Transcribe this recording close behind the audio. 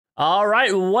All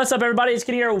right, what's up, everybody? It's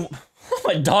Kitty here.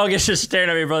 My dog is just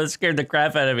staring at me, bro. That scared the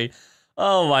crap out of me.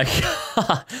 Oh my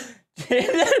god! and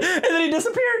then he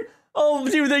disappeared. Oh,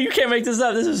 dude, you can't make this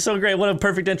up. This is so great. What a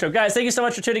perfect intro, guys. Thank you so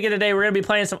much for tuning in today. We're gonna be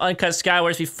playing some uncut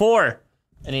Skywars before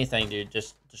anything, dude.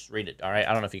 Just read it. All right.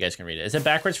 I don't know if you guys can read it. Is it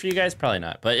backwards for you guys? Probably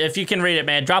not. But if you can read it,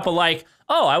 man, drop a like.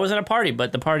 Oh, I was in a party,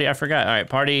 but the party I forgot. All right,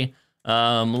 party.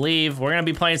 Leave. We're gonna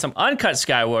be playing some uncut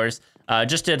Skywars.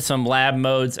 Just did some lab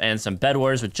modes and some bed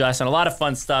wars with Justin. A lot of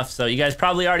fun stuff. So you guys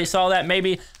probably already saw that.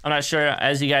 Maybe I'm not sure.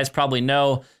 As you guys probably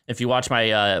know, if you watch my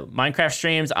Minecraft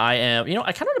streams, I am. You know,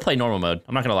 I kind of want to play normal mode.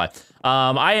 I'm not gonna lie.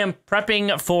 I am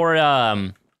prepping for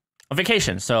a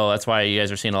vacation, so that's why you guys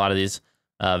are seeing a lot of these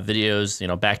videos. You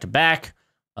know, back to back,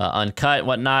 uncut,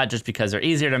 whatnot. Just because they're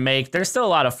easier to make. They're still a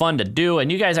lot of fun to do,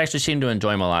 and you guys actually seem to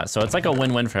enjoy them a lot. So it's like a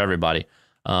win-win for everybody.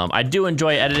 I do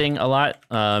enjoy editing a lot,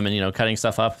 and you know, cutting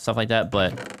stuff up, stuff like that.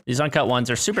 But these uncut ones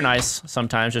are super nice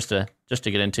sometimes, just to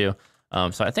get into.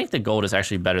 So I think the gold is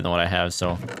actually better than what I have.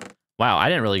 So, wow, I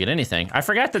didn't really get anything. I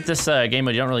forgot that this game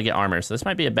mode you don't really get armor, so this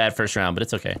might be a bad first round, but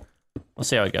it's okay. We'll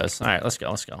see how it goes. All right, let's go.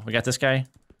 Let's go. We got this guy.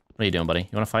 What are you doing, buddy? You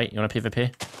want to fight? You want to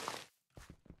PvP?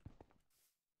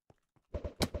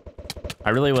 I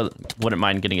really wouldn't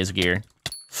mind getting his gear.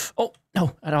 Oh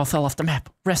no, it all fell off the map.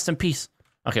 Rest in peace.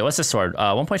 Okay, what's this sword?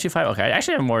 1.25. Okay, I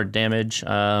actually have more damage.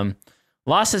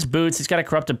 Lost his boots. He's got a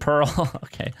corrupted pearl.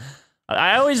 Okay.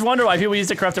 I always wonder why people use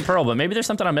the corrupted pearl, but maybe there's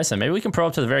something I'm missing. Maybe we can pearl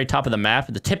up to the very top of the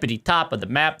map, the tippity top of the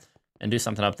map, and do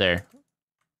something up there.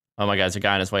 Oh my god, there's a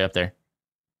guy on his way up there.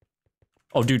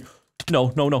 Oh, dude.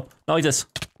 No, no, no. Not like this.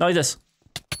 Not like this.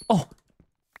 Oh.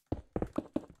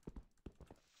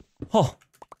 Oh.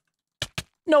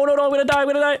 No, no, no, I'm gonna die, I'm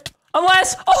gonna die.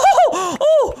 Unless,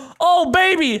 oh,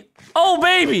 baby. Oh,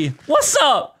 baby. What's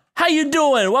up? How you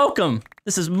doing? Welcome.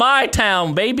 This is my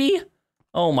town, baby.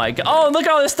 Oh my god. Oh, look at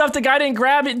all this stuff the guy didn't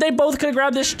grab. They both could have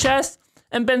grabbed this chest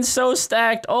and been so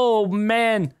stacked. Oh,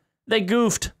 man. They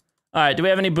goofed. All right, do we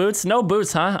have any boots? No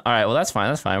boots, huh? All right, well, that's fine,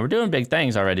 that's fine. We're doing big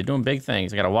things already, doing big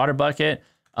things. I got a water bucket.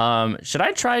 Should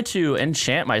I try to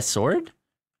enchant my sword?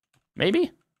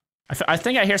 Maybe? I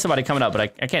think I hear somebody coming up,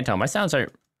 but I can't tell. My sounds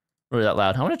aren't really that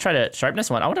loud. I want to try to sharpness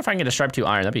one. I wonder if I can get a sharp 2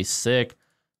 iron. That'd be sick.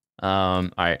 All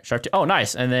right, sharp 2. Oh,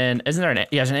 nice. And then isn't there yeah,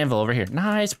 there's an anvil over here.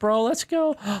 Nice, bro. Let's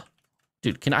go.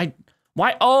 Dude, can I?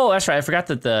 Why? Oh, that's right. I forgot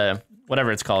that the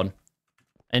whatever it's called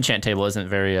enchant table isn't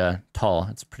very tall.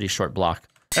 It's a pretty short block.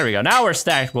 There we go. Now we're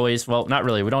stacked, boys. Well, not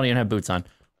really. We don't even have boots on.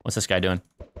 What's this guy doing?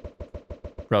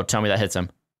 Bro, tell me that hits him.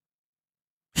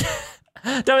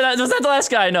 Tell me that. Was that the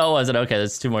last guy? No, it wasn't. Okay,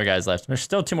 there's 2 more guys left. There's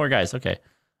still 2 more guys. Okay.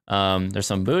 There's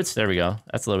some boots. There we go.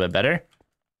 That's a little bit better.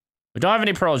 We don't have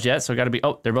any pearls yet, so we gotta be.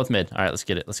 Oh, they're both mid. All right, let's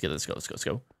get it. Let's get it. Let's go. Let's go. Let's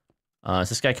go. Is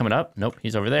this guy coming up? Nope,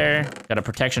 he's over there. Got a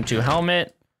protection 2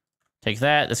 helmet. Take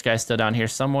that. This guy's still down here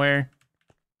somewhere.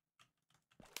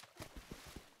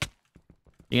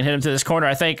 You can hit him to this corner,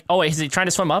 I think. Oh wait, is he trying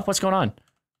to swim up? What's going on?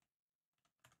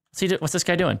 What's this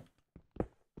guy doing?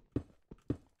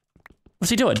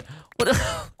 What's he doing? What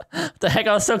the heck?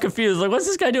 I was so confused. Like, what's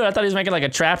this guy doing? I thought he was making like a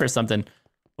trap or something.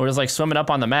 Or just like swimming up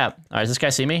on the map. All right, does this guy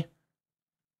see me?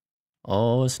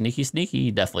 Oh, sneaky, sneaky.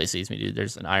 He definitely sees me, dude.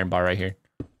 There's an iron bar right here.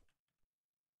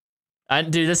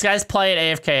 Dude, this guy's playing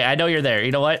AFK. I know you're there.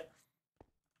 You know what?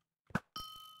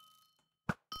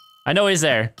 I know he's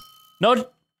there. No.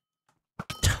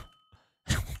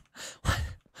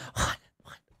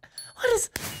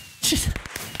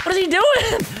 What is he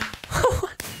doing?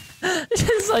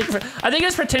 It's like, I think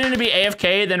it's pretending to be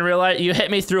AFK, then realize you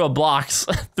hit me through blocks.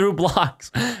 Through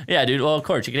blocks. Yeah, dude. Well, of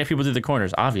course, you can hit people through the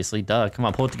corners. Obviously, duh. Come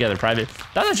on, pull it together, private.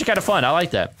 That's actually kind of fun. I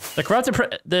like that. The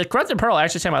corrupted pearl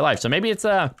actually saved my life. So maybe it's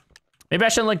maybe I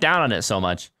shouldn't look down on it so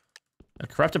much. The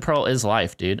corrupted pearl is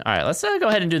life, dude. All right, let's go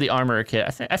ahead and do the armor kit.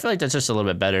 I feel like that's just a little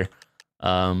bit better,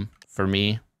 for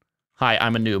me. Hi,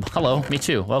 I'm a noob. Hello, me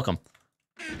too. Welcome.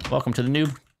 Welcome to the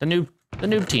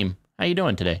noob team. How you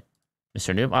doing today,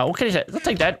 Mr. Noob? Okay, we'll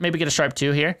take that. Maybe get a sharp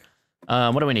 2 here.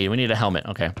 What do we need? We need a helmet.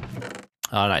 Okay.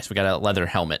 Oh, nice. We got a leather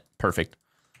helmet. Perfect.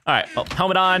 All right. Oh,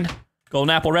 helmet on. Golden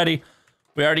apple ready.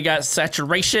 We already got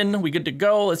saturation. We good to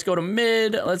go. Let's go to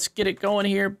mid. Let's get it going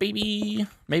here, baby.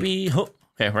 Maybe. Oh.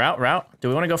 Okay, route. Do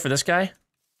we want to go for this guy?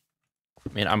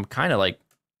 I mean, I'm kind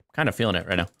of feeling it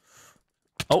right now.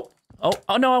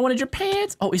 Oh no! I wanted your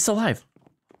pants. Oh, he's still alive.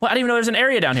 What? I didn't even know there's an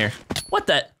area down here. What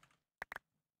the?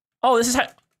 Oh, this is how.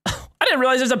 I didn't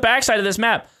realize there's a backside of this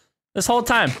map this whole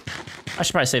time. I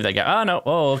should probably save that guy. Oh, no.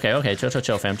 Oh, okay.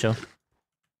 Chill, fam.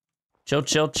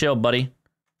 Chill, buddy.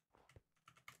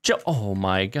 Chill. Oh,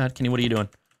 my God. Kenny, what are you doing?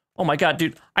 Oh, my God,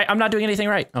 dude. I'm not doing anything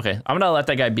right. Okay, I'm going to let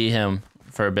that guy be him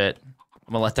for a bit.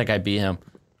 I'm going to let that guy be him.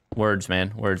 Words,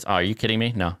 man. Words. Oh, are you kidding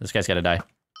me? No, this guy's gotta die.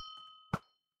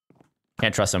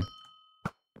 Can't trust him.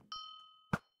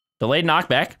 Delayed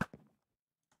knockback.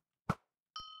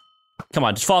 Come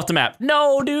on, just fall off the map.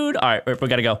 No, dude. All right, we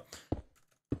gotta go.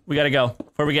 We gotta go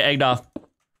before we get egged off.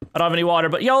 I don't have any water,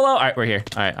 but YOLO. All right, we're here.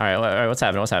 All right. What's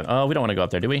happening? What's happening? Oh, we don't want to go up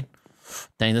there, do we?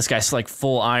 Dang, this guy's like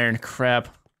full iron. Crap.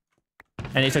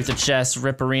 And he took the chest.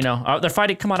 Ripperino. Oh, they're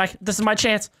fighting. Come on, this is my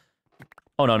chance.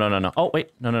 Oh, no. Oh,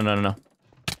 wait. No.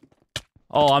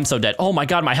 Oh, I'm so dead. Oh my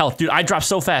God, my health. Dude, I dropped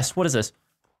so fast. What is this?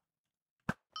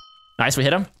 Nice, we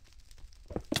hit him.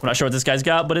 I'm not sure what this guy's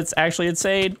got, but it's actually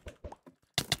insane.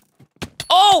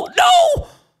 Oh, no!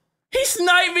 He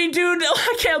sniped me, dude.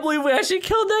 I can't believe we actually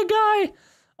killed that guy.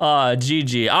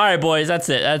 GG. All right, boys, that's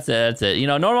it. You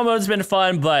know, normal mode's been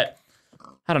fun, but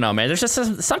I don't know, man. There's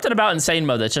just something about insane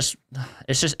mode that's just,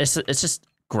 it's just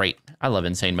great. I love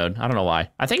insane mode. I don't know why.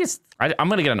 I think I'm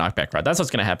gonna get a knockback rod. That's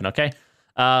what's gonna happen, okay?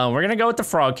 We're gonna go with the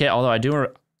frog kit, although I'm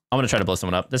gonna try to blow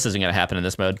someone up. This isn't gonna happen in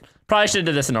this mode. Probably should have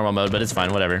did this in normal mode, but it's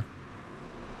fine, whatever.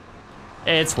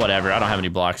 It's whatever. I don't have any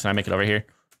blocks. Can I make it over here?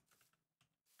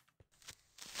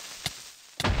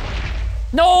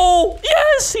 No!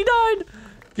 Yes, he died.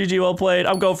 GG, well played.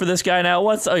 I'm going for this guy now.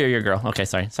 Oh, you're your girl. Okay,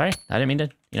 sorry. I didn't mean to,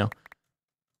 you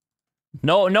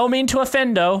know. No mean to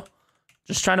offend, though.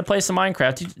 Just trying to play some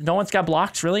Minecraft. No one's got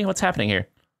blocks, really? What's happening here?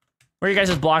 Where are you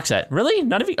guys' blocks at? Really?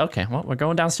 None of you? Okay, well, we're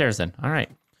going downstairs then. All right.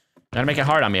 Gotta make it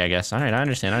hard on me, I guess. All right, I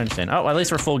understand. Oh, at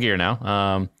least we're full gear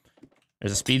now.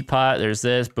 There's a speed pot. There's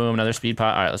this. Boom, another speed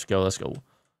pot. All right, let's go.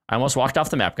 I almost walked off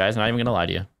the map, guys. Not even gonna lie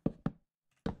to you.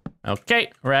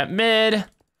 Okay, we're at mid.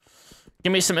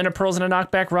 Give me some inner pearls and a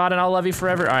knockback rod, and I'll love you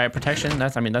forever. All right, protection.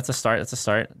 That's a start.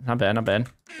 Not bad. Not bad.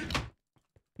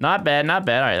 All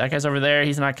right, that guy's over there.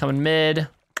 He's not coming mid.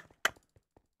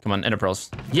 Come on, inner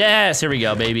pearls. Yes, here we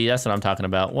go, baby. That's what I'm talking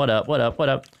about. What up?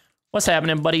 What's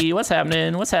happening, buddy? What's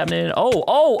happening?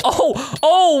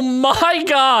 Oh my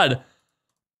God.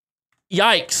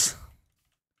 Yikes.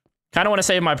 Kind of want to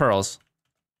save my pearls.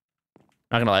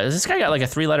 Not gonna lie. Does this guy got like a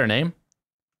 3-letter name?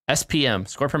 SPM,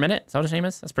 score per minute? Is that what his name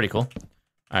is? That's pretty cool.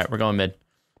 All right, we're going mid.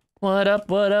 What up?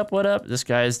 This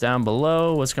guy's down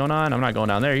below. What's going on? I'm not going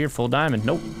down there. You're full diamond.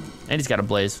 Nope. And he's got a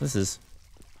blaze. This is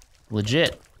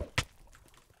legit.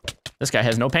 This guy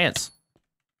has no pants.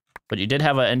 But you did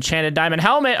have an enchanted diamond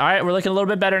helmet. All right, we're looking a little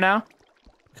bit better now. A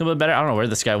little bit better. I don't know where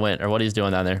this guy went or what he's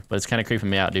doing down there, but it's kind of creeping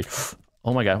me out, dude.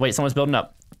 Oh my God. Wait, someone's building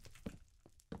up.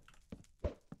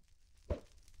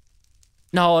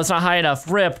 No, it's not high enough.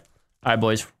 Rip. All right,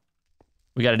 boys.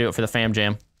 We got to do it for the fam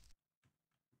jam.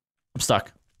 I'm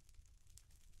stuck.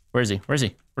 Where is he? Where'd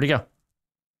he go?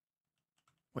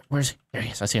 Where is he? There he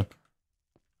is. I see him.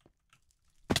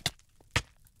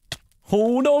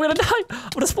 Oh, no, I'm gonna die. I'm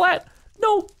gonna splat.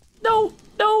 No.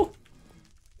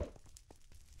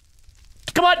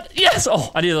 Come on. Yes.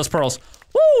 Oh, I needed those pearls.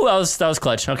 Woo, that was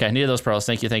clutch. Okay, needed those pearls.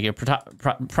 Thank you.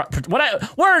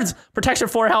 Words. Protection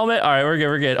 4 helmet. All right,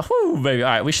 we're good. Woo, baby. All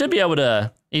right, we should be able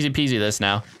to easy peasy this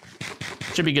now.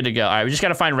 Should be good to go. All right, we just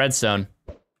gotta find redstone.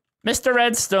 Mr.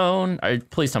 Redstone. All right,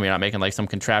 please tell me you're not making like some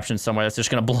contraption somewhere that's just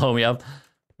gonna blow me up.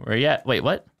 Where you at? Wait,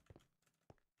 what?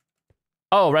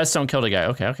 Oh, redstone killed a guy.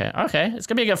 Okay. It's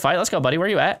gonna be a good fight. Let's go, buddy. Where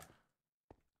you at?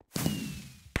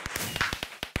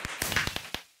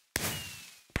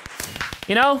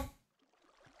 You know?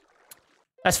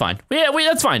 That's fine.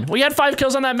 That's fine. We had 5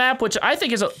 kills on that map, which I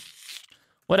think is a...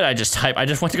 What did I just type? I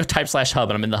just went to go type /hub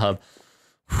and I'm in the hub.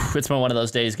 It's been one of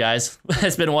those days, guys.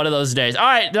 It's been one of those days. All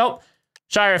right, nope.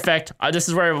 Shire effect. This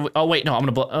is where... Oh, wait, no, I'm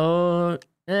gonna blow...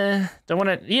 don't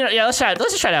wanna... You know, yeah, let's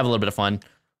just try to have a little bit of fun.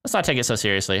 Let's not take it so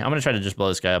seriously. I'm gonna try to just blow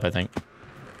this guy up, I think.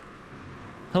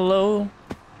 Hello?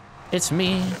 It's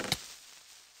me.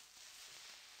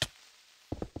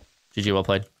 GG, well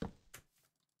played.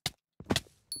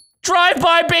 Drive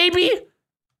by, baby!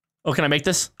 Oh, can I make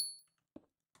this?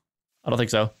 I don't think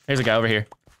so. Here's a guy over here.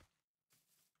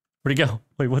 Where'd he go?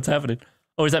 Wait, what's happening?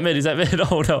 Oh, is that mid?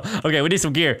 Oh no. Okay, we need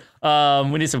some gear.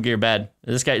 We need some gear bad.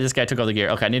 This guy took all the gear.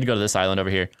 Okay, I need to go to this island over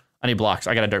here. I need blocks.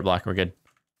 I got a dirt block. We're good.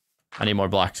 I need more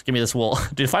blocks. Give me this wool.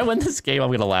 Dude, if I win this game,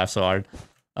 I'm gonna laugh so hard.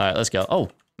 All right, let's go. Oh,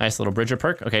 nice little bridger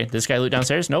perk. Okay, this guy loot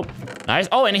downstairs. Nope. Nice.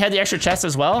 Oh, and he had the extra chest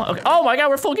as well. Okay. Oh my God,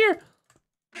 we're full gear.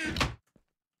 I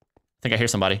think I hear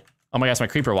somebody. Oh my gosh, my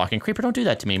creeper walking. Creeper, don't do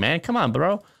that to me, man. Come on,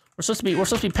 bro. We're supposed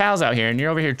to be pals out here, and you're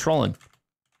over here trolling.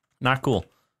 Not cool.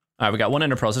 All right, we got one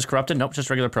ender pearl. Is this corrupted? Nope, just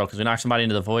regular pearl because we knocked somebody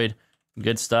into the void.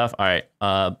 Good stuff. All right,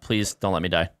 please don't let me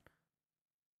die.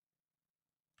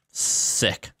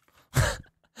 Sick.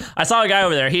 I saw a guy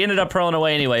over there. He ended up pearling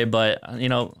away anyway, but you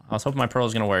know, I was hoping my pearl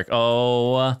was gonna work.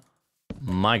 Oh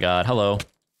my God. Hello.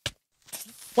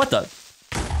 What the?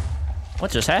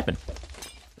 What just happened?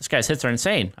 This guy's hits are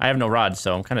insane. I have no rod,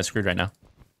 so I'm kind of screwed right now.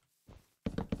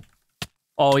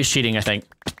 Oh, he's cheating, I think.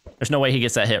 There's no way he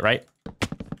gets that hit, right?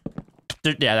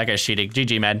 Yeah, that guy's cheating.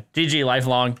 GG, man. GG,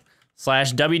 lifelong.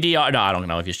 Slash WDR. No, I don't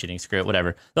know if he's cheating. Screw it,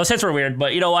 whatever. Those hits were weird,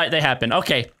 but you know what? They happen.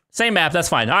 Okay, same map. That's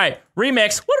fine. All right,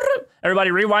 remix. Everybody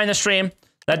rewind the stream.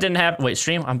 That didn't happen. Wait,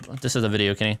 stream? This is a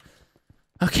video, Kenny.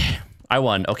 Okay, I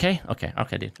won. Okay,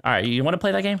 dude. All right, you want to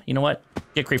play that game? You know what?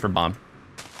 Get Creeper Bomb.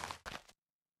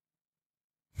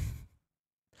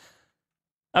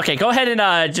 Okay, go ahead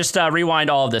and just rewind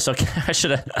all of this. Okay, I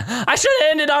should have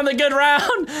ended on the good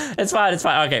round. It's fine.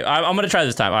 Okay, I'm gonna try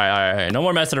this time. All right. No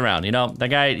more messing around. You know, that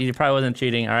guy, he probably wasn't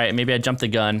cheating. All right, maybe I jumped the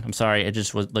gun. I'm sorry. It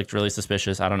just looked really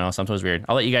suspicious. I don't know. Something was weird.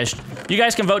 I'll let you guys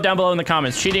can vote down below in the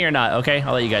comments, cheating or not. Okay,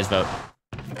 I'll let you guys vote.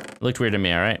 It looked weird to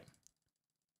me. All right.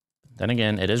 Then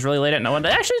again, it is really late at no one.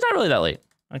 Actually, it's not really that late.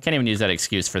 I can't even use that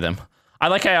excuse for them. I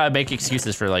like how I make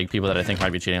excuses for like people that I think might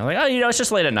be cheating. I'm like, oh, you know, it's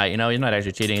just late at night. You know, he's not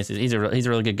actually cheating. He's a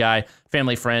really good guy,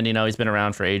 family friend. You know, he's been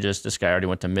around for ages. This guy already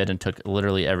went to mid and took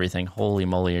literally everything. Holy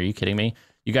moly, are you kidding me?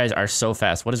 You guys are so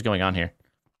fast. What is going on here?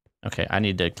 Okay, I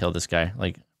need to kill this guy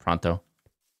like pronto,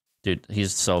 dude.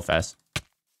 He's so fast.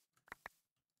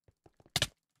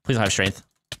 Please don't have strength.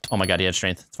 Oh my god, he had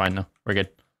strength. It's fine. No, we're good.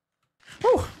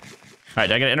 Whew. All right,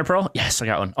 did I get an inner pearl? Yes, I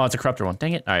got one. Oh, it's a corruptor one.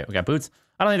 Dang it. All right, we got boots.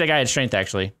 I don't think that guy had strength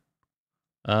actually.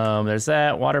 There's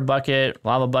that water bucket,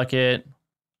 lava bucket.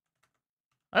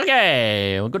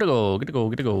 Okay, we're good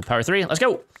to go. Power 3, let's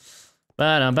go. Oh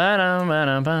my god,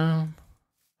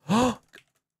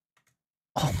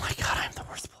 I'm the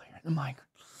worst player in the Minecraft.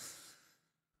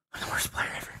 I'm the worst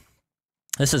player ever.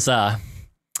 This is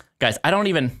guys, I don't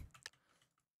even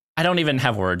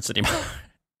have words anymore.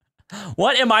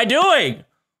 What am I doing?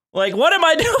 Like, what am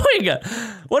I doing?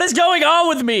 What is going on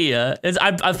with me?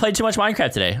 I've played too much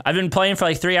Minecraft today. I've been playing for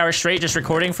like 3 hours straight, just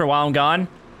recording for while I'm gone,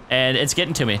 and it's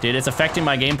getting to me, dude. It's affecting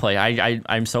my gameplay.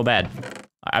 I'm so bad.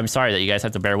 I'm sorry that you guys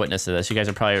have to bear witness to this. You guys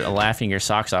are probably laughing your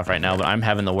socks off right now, but I'm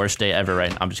having the worst day ever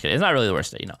right now. I'm just kidding. It's not really the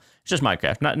worst day, you know. It's just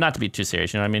Minecraft. Not to be too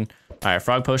serious, you know what I mean? All right,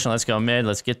 frog potion. Let's go mid.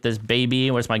 Let's get this baby.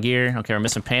 Where's my gear? Okay, we're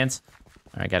missing pants.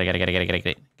 All right, gotta. Oh,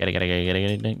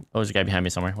 there's a guy behind me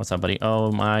somewhere. What's up, buddy?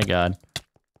 Oh my god.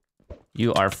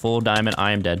 You are full diamond.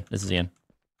 I am dead. This is Ian.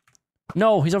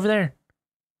 No, he's over there.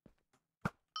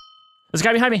 There's a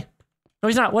guy behind me. No,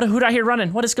 he's not. Who did I hear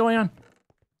running? What is going on?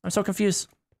 I'm so confused.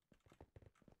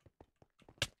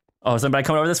 Oh, is somebody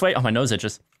coming over this way? Oh, my nose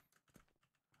itches.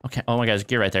 Okay. Oh my god, there's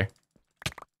gear right there.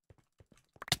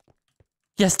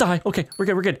 Yes, die. Okay, we're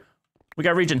good. We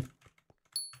got regen.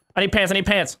 I need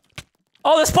pants.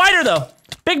 Oh, the spider though.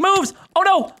 Big moves. Oh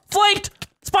no, flanked.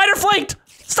 Spider flanked.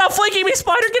 Stop flanking me,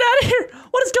 spider! Get out of here!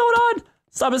 What is going on?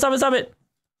 Stop it!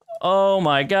 Oh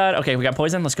my god. Okay, we got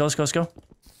poison. Let's go.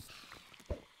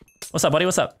 What's up, buddy?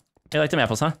 What's up? Hey, like them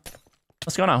apples, huh?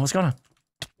 What's going on?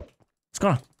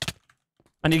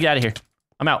 I need to get out of here.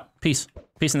 I'm out. Peace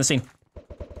in the scene.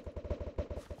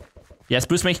 Yes,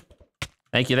 boost me.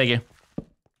 Thank you.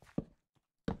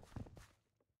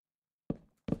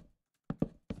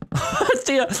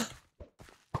 See ya.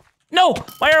 No!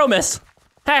 My arrow missed!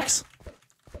 Hacks!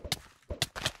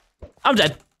 I'm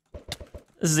dead.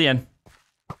 This is the end.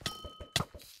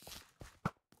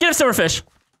 Get him, silverfish.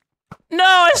 No,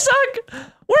 I suck. Where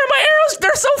are my arrows?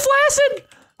 They're so flaccid.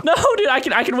 No, dude, I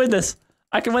can win this.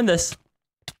 I can win this.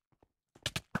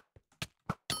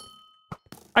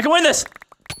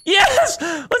 Yes!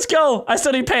 Let's go. I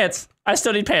still need pants.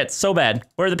 So bad.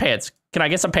 Where are the pants? Can I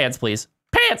get some pants, please?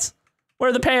 Pants! Where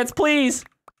are the pants, please?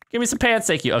 Give me some pants,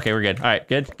 thank you. Okay, we're good. All right,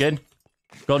 good.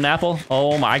 Golden apple.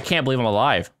 Oh my, I can't believe I'm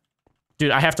alive.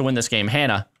 Dude, I have to win this game.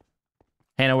 Hannah,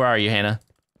 where are you, Hannah?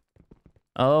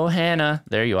 Oh, Hannah.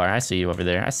 There you are. I see you over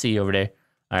there. All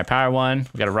right, power 1.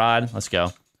 We got a rod. Let's go.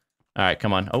 All right,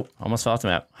 come on. Oh, almost fell off the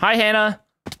map. Hi, Hannah.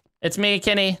 It's me,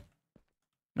 Kenny.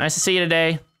 Nice to see you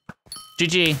today.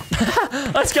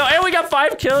 GG. Let's go. And we got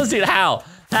 5 kills, dude. How?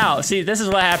 See, this is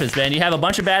what happens, man. You have a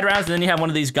bunch of bad rounds, and then you have one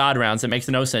of these god rounds that makes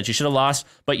no sense. You should have lost,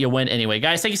 but you win anyway.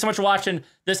 Guys, thank you so much for watching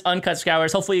this Uncut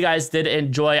Skywars. Hopefully you guys did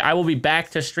enjoy. I will be back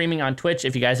to streaming on Twitch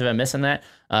if you guys have been missing that.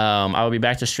 I will be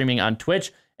back to streaming on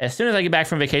Twitch as soon as I get back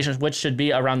from vacation, which should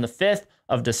be around the 5th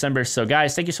of December. So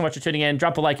guys, thank you so much for tuning in.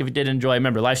 Drop a like if you did enjoy.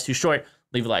 Remember, life's too short.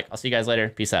 Leave a like. I'll see you guys later.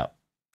 Peace out.